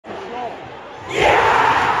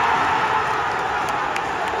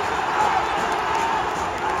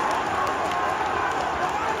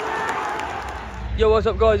Yo, what's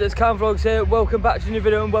up guys, it's Cam Vlogs here. Welcome back to a new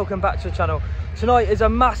video and welcome back to the channel. Tonight is a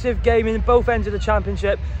massive game in both ends of the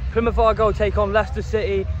championship. Plymouth Argyle take on Leicester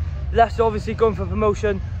City. Leicester obviously going for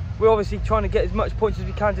promotion. We're obviously trying to get as much points as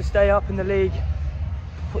we can to stay up in the league.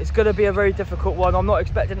 It's going to be a very difficult one. I'm not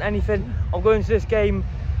expecting anything. I'm going to this game,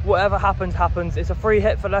 whatever happens, happens. It's a free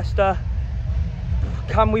hit for Leicester.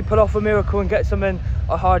 Can we pull off a miracle and get something?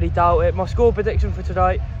 I hardly doubt it. My score prediction for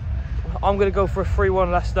tonight, I'm going to go for a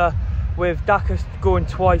 3-1 Leicester, with Daka scoring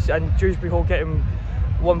twice and Dewsbury Hall getting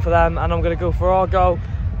one for them. And I'm going to go for Argyle.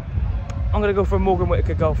 I'm going to go for a Morgan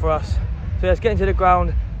Whittaker goal for us. So let's get into the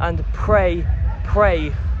ground and pray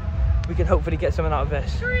we can hopefully get something out of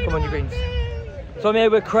this. Come on, you Greens. So I'm here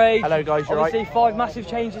with Craig. Hello guys, you're right. Obviously 5 massive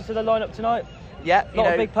changes to the lineup tonight. Yeah, a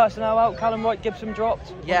lot of big personnel out. Callum Wright, Gibson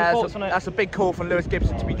dropped. Yeah, that's a big call from Lewis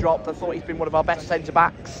Gibson to be dropped. I thought he's been one of our best centre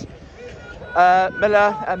backs.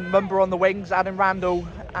 Miller and Mumba on the wings, Adam Randall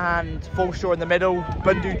and Forshaw in the middle.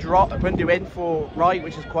 Bundu in for Wright,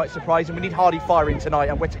 which is quite surprising. We need Hardy firing tonight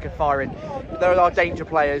and Whittaker firing. They're our danger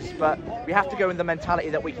players, but we have to go in the mentality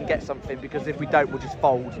that we can get something, because if we don't, we'll just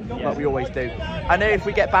fold, like we always do. I know if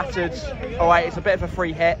we get battered, all right, it's a bit of a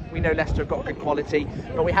free hit. We know Leicester have got good quality,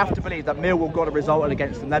 but we have to believe that Millwall got a result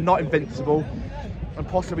against them. They're not invincible, and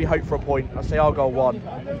possibly hope for a point. I say Argyle 1,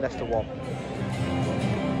 Leicester 1.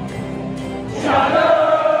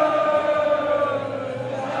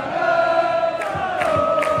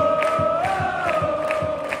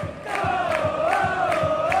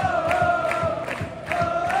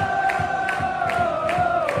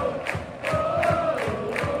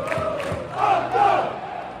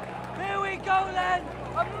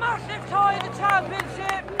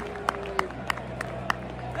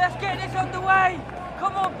 Let's get this underway.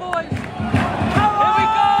 Come on, boys. Here we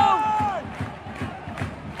go.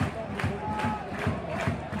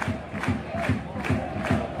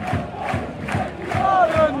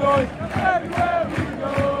 Everywhere we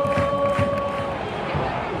go.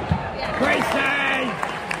 Great save.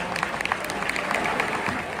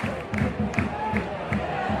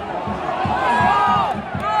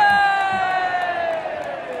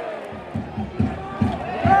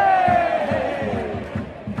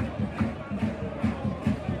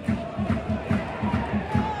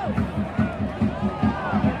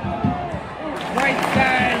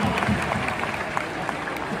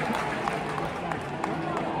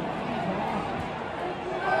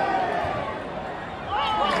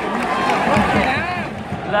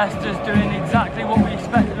 Leicester's doing exactly what we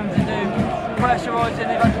expected them to do. Pressurising,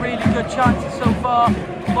 they've had really good chances so far.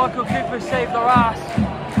 Michael Cooper saved their ass.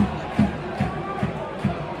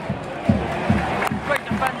 Great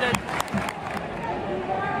defending.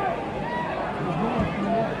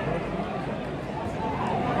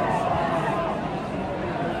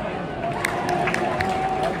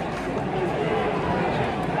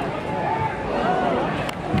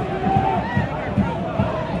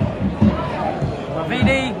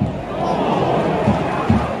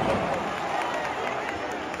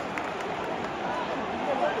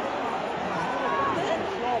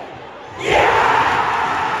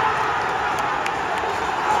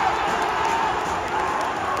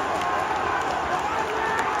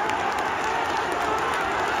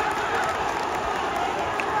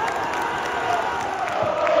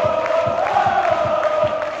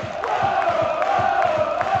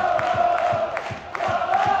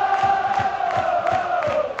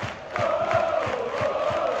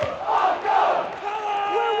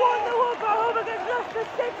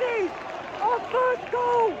 Our first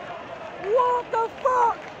goal! What the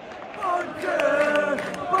fuck? Bundu!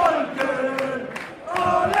 Bundu!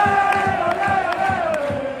 Ole! Ole!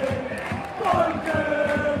 Ole! Bundu!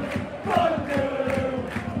 Bundu!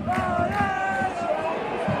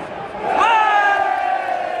 Ole!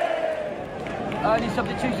 Early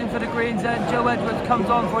substitution for the Greens then. Joe Edwards comes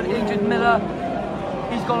on for an injured Miller.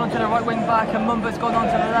 He's gone on to the right wing back and Mumba's gone on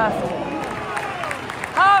to the left.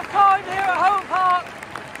 Half time here at Home Park.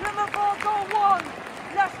 Plymouth Argyle 1,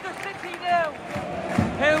 Leicester City 0.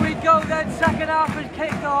 Here we go then, second half has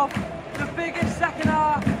kicked off. The biggest second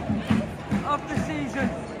half of the season.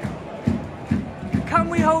 Can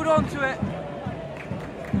we hold on to it?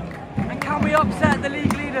 And can we upset the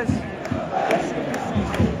league leaders?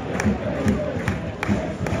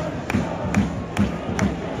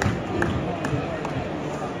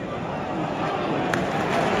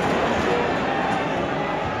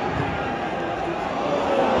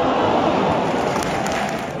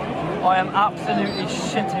 I am absolutely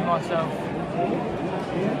shitting myself.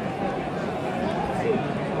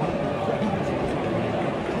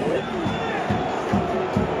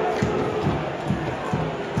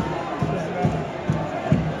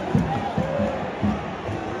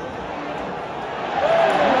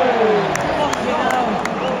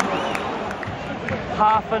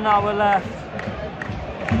 half an hour left.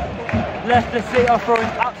 Leicester City are throwing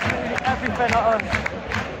absolutely everything at us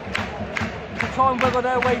to try and wiggle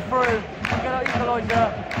their way through and get our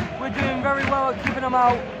equaliser. We're doing very well at keeping them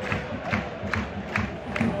out.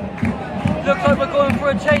 Looks like we're going for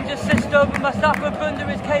a change of system. Mustapha Bundu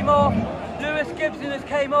has came off. Lewis Gibson has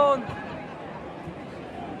came on.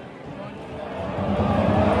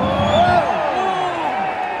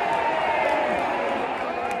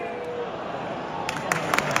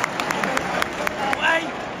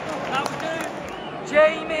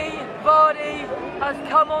 Jamie Vardy has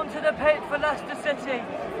come onto the pitch for Leicester City.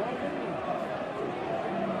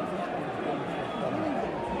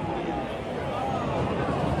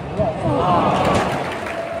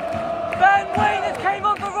 Ben Wayne has came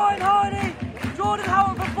on for Ryan Hardy. Jordan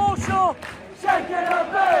Howard for Forshaw. Shake it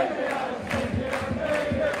up, baby.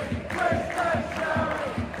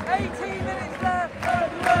 18 minutes left.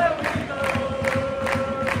 Everywhere we go.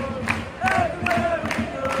 Everywhere we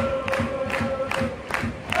go.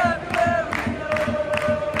 Everywhere we go.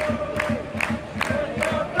 Shake it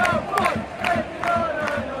up, now, boy. Shake it up,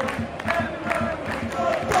 everywhere we go.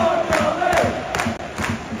 Stop your leg.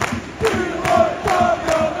 Do you want stop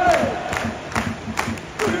your leg?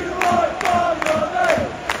 Do you want stop your leg?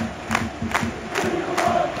 Do you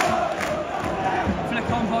want stop your leg? Flick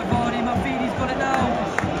on by Vardy, Maffidi's got it now.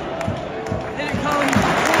 Here it comes.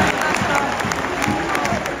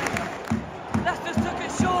 Leicester's took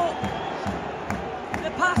it short.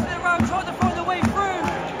 They're passing it around, trying to find their way through.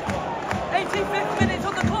 85th minutes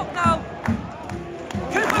on the clock now.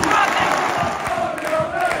 Cooper Bradley.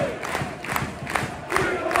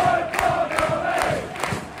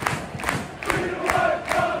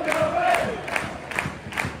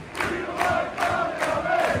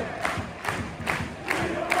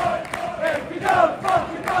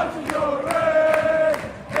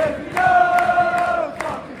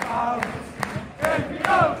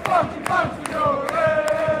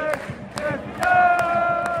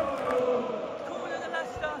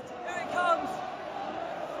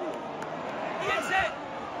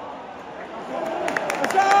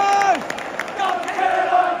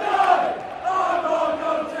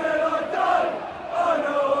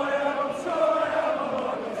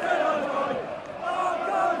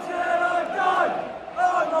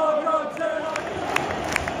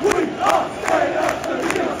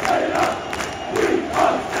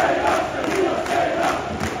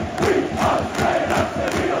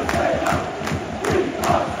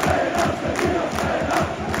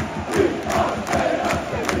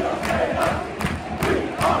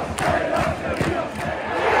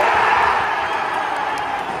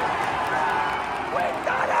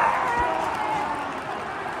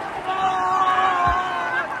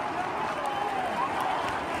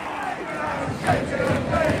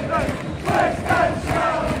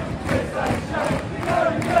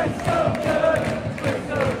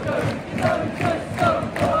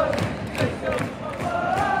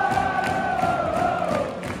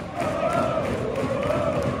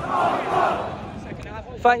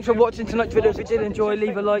 Thanks for watching tonight's video. If you did enjoy,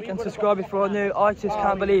 leave a like and subscribe if you're new. I just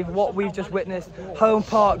can't believe what we've just witnessed. Home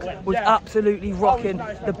Park was absolutely rocking.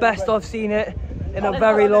 The best I've seen it in a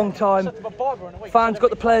very long time. Fans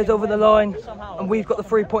got the players over the line and we've got the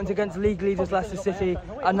 3 points against league leaders Leicester City,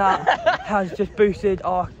 and that has just boosted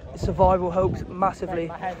our survival hopes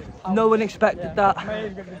massively. No one expected that.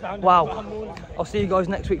 Wow. I'll see you guys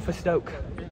next week for Stoke.